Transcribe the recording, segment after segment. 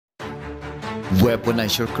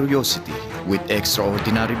Weaponize your curiosity with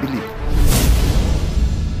extraordinary belief.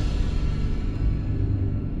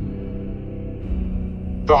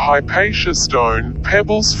 The Hypatia stone,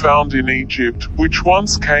 pebbles found in Egypt, which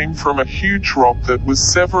once came from a huge rock that was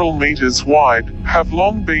several meters wide, have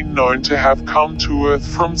long been known to have come to Earth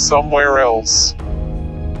from somewhere else.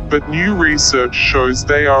 But new research shows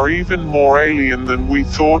they are even more alien than we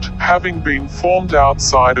thought, having been formed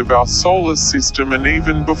outside of our solar system and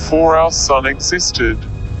even before our sun existed.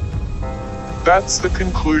 That's the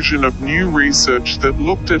conclusion of new research that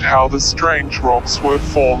looked at how the strange rocks were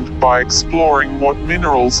formed by exploring what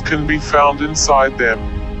minerals can be found inside them.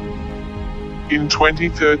 In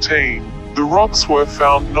 2013, the rocks were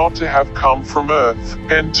found not to have come from Earth,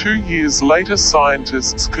 and 2 years later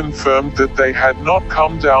scientists confirmed that they had not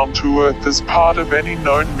come down to Earth as part of any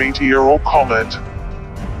known meteor or comet.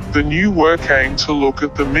 The new work aimed to look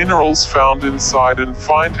at the minerals found inside and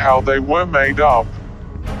find how they were made up.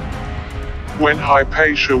 When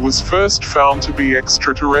Hypatia was first found to be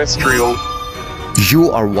extraterrestrial.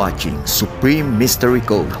 You are watching Supreme Mystery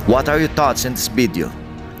Code. What are your thoughts in this video?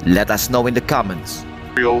 Let us know in the comments.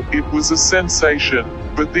 It was a sensation,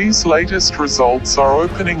 but these latest results are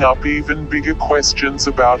opening up even bigger questions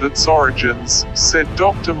about its origins, said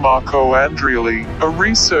Dr. Marco Andrioli, a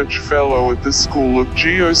research fellow at the School of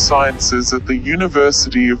Geosciences at the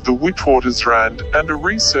University of the Witwatersrand, and a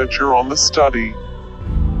researcher on the study.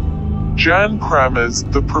 Jan Kramers,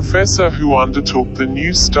 the professor who undertook the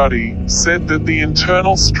new study, said that the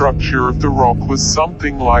internal structure of the rock was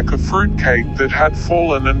something like a fruitcake that had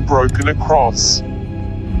fallen and broken across.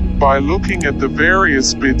 By looking at the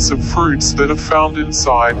various bits of fruits that are found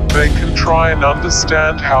inside, they can try and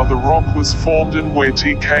understand how the rock was formed and where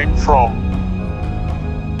it came from.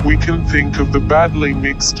 We can think of the badly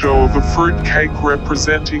mixed dough of a fruit cake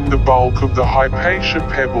representing the bulk of the Hypatia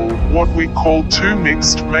pebble, what we call two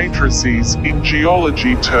mixed matrices in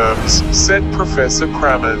geology terms, said Professor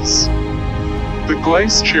Kramers. The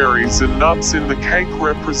glazed cherries and nuts in the cake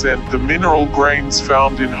represent the mineral grains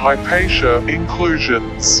found in Hypatia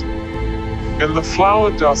inclusions. And the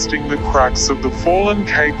flour dusting the cracks of the fallen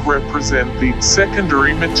cake represent the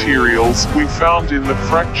secondary materials we found in the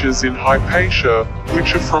fractures in Hypatia,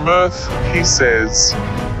 which are from Earth, he says.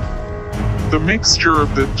 The mixture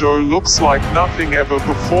of the dough looks like nothing ever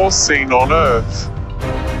before seen on Earth.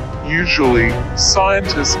 Usually,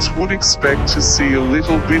 scientists would expect to see a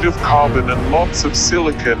little bit of carbon and lots of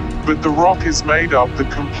silicon, but the rock is made up the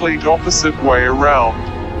complete opposite way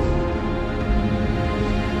around.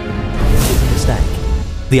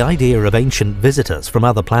 The idea of ancient visitors from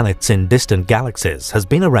other planets in distant galaxies has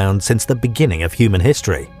been around since the beginning of human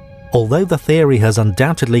history. Although the theory has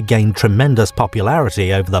undoubtedly gained tremendous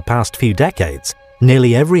popularity over the past few decades,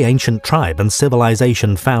 nearly every ancient tribe and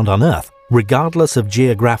civilization found on Earth, regardless of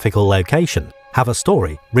geographical location, have a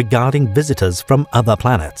story regarding visitors from other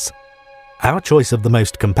planets. Our choice of the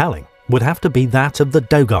most compelling would have to be that of the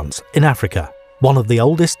Dogons in Africa, one of the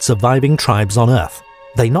oldest surviving tribes on Earth.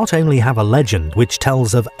 They not only have a legend which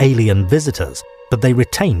tells of alien visitors, but they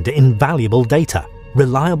retained invaluable data,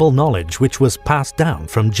 reliable knowledge which was passed down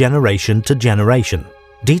from generation to generation,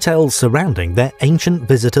 details surrounding their ancient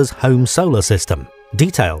visitors' home solar system,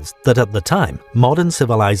 details that at the time modern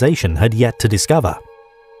civilization had yet to discover.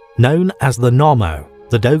 Known as the Nommo,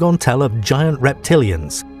 the Dogon tell of giant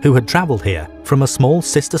reptilians who had travelled here from a small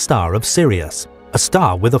sister star of Sirius, a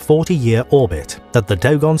star with a 40-year orbit that the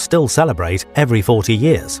Dogon still celebrate every 40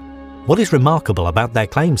 years. What is remarkable about their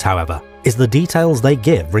claims, however, is the details they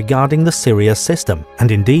give regarding the Sirius system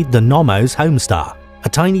and indeed the Nommo's home star, a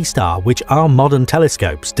tiny star which our modern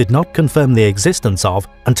telescopes did not confirm the existence of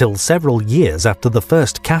until several years after the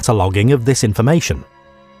first cataloguing of this information.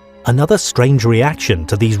 Another strange reaction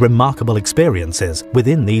to these remarkable experiences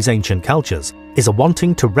within these ancient cultures is a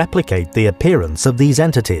wanting to replicate the appearance of these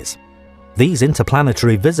entities. These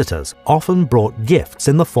interplanetary visitors often brought gifts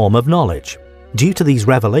in the form of knowledge. Due to these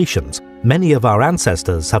revelations, many of our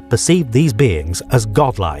ancestors have perceived these beings as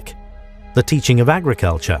godlike. The teaching of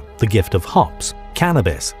agriculture, the gift of hops,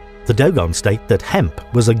 cannabis. The Dogon state that hemp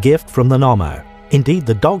was a gift from the Nommo. Indeed,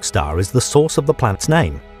 the dog star is the source of the plant's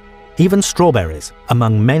name. Even strawberries,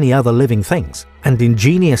 among many other living things, and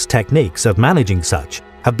ingenious techniques of managing such,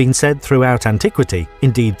 have been said throughout antiquity,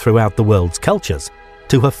 indeed throughout the world's cultures,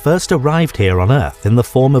 to have first arrived here on Earth in the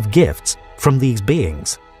form of gifts from these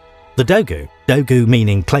beings. The Dogu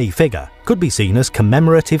meaning clay figure, could be seen as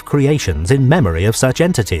commemorative creations in memory of such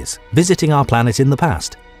entities visiting our planet in the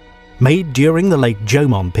past. Made during the late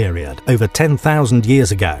Jomon period over 10,000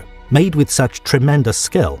 years ago, made with such tremendous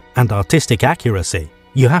skill and artistic accuracy,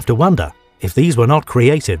 you have to wonder, If these were not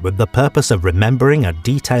created with the purpose of remembering a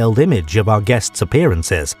detailed image of our guests'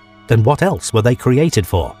 appearances, then what else were they created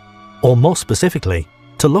for? Or more specifically,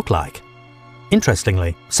 to look like?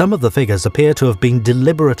 Interestingly, some of the figures appear to have been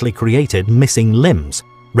deliberately created missing limbs,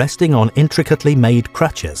 resting on intricately made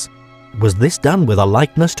crutches. Was this done with a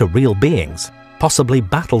likeness to real beings, possibly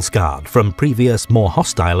battle-scarred from previous more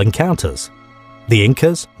hostile encounters? The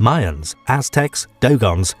Incas, Mayans, Aztecs,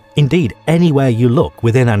 Dogons, indeed anywhere you look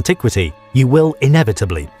within antiquity, you will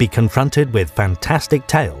inevitably be confronted with fantastic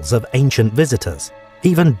tales of ancient visitors,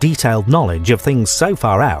 even detailed knowledge of things so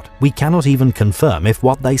far out we cannot even confirm if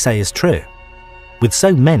what they say is true. With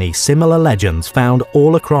so many similar legends found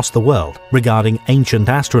all across the world regarding ancient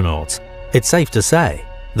astronauts, it's safe to say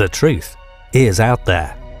the truth is out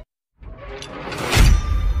there.